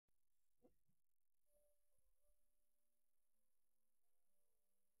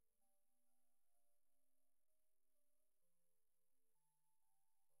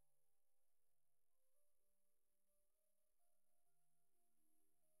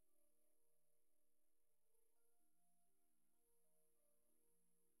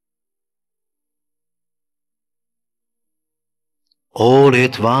All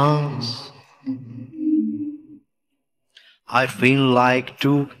at once, I feel like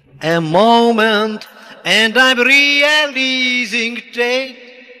took a moment, and I'm realizing that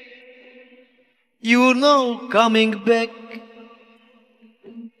you're not coming back.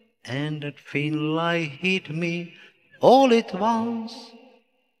 And that feel like hit me all at once,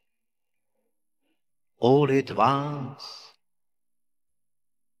 all at once.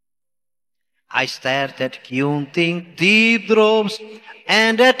 I started counting deep drops,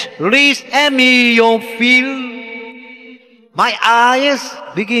 and at least a million fill. My eyes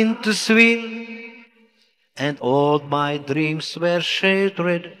begin to swell, and all my dreams were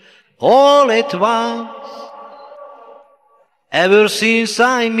shattered all at once. Ever since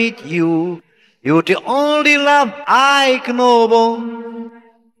I met you, you're the only love I know,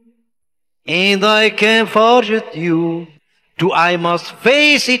 and I can't forget you. Do I must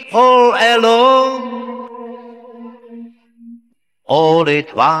face it all alone? All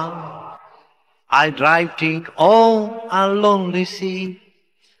at once, I drifting on a lonely sea,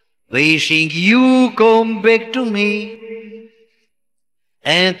 wishing you come back to me,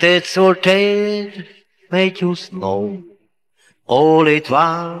 and that's all that made you snow. All at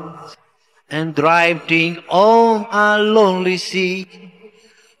once, and drifting on a lonely sea,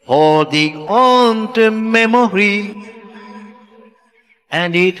 holding on to memory,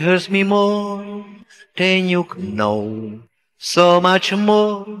 and it hurts me more than you know, so much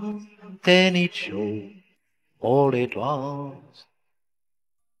more than it shows. All at once,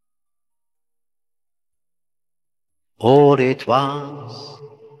 all at once,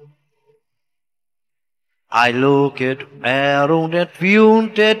 I look at around that view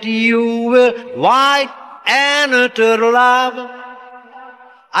that you were white and utter love.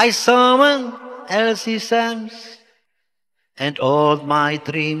 I summon Elsie's hands, and all my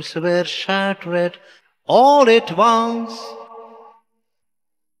dreams were shattered all at once,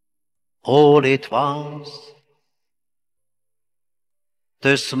 all at once.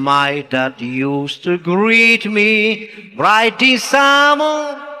 The smile that used to greet me bright in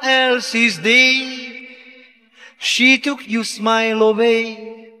someone else's day, she took your smile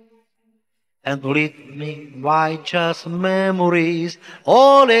away and left me with just memories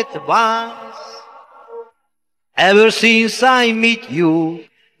all at once. Ever since I met you,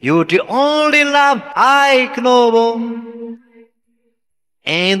 you're the only love I know,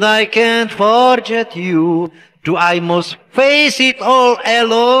 and I can't forget you. Do I must face it all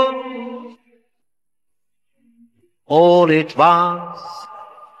alone? All at once,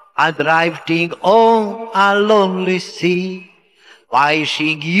 I'm drifting on a lonely sea,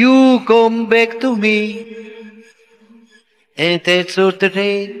 wishing you come back to me, and that's all the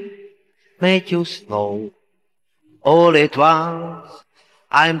rain made you snow. All at once,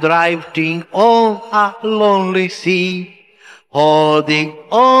 I'm drifting on a lonely sea, holding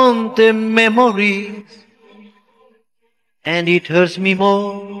on to memories, and it hurts me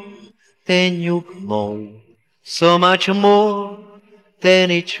more than you know, so much more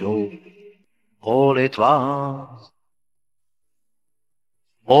than it shows. All at once,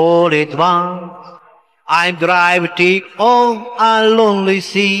 all at once, I'm drifting on a lonely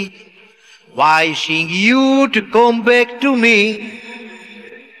sea, wishing you to come back to me,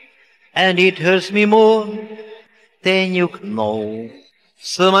 and it hurts me more than you know,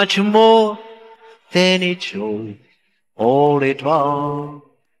 so much more than it shows. All at once.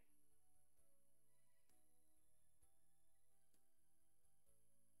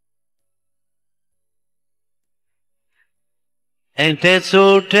 And that's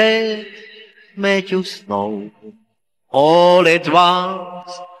all that made you snow. All at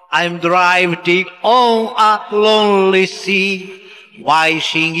once, I'm drifting on a lonely sea,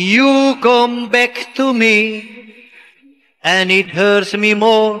 wishing you come back to me, and it hurts me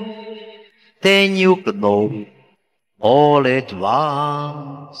more than you know. All at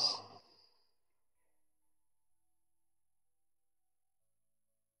once.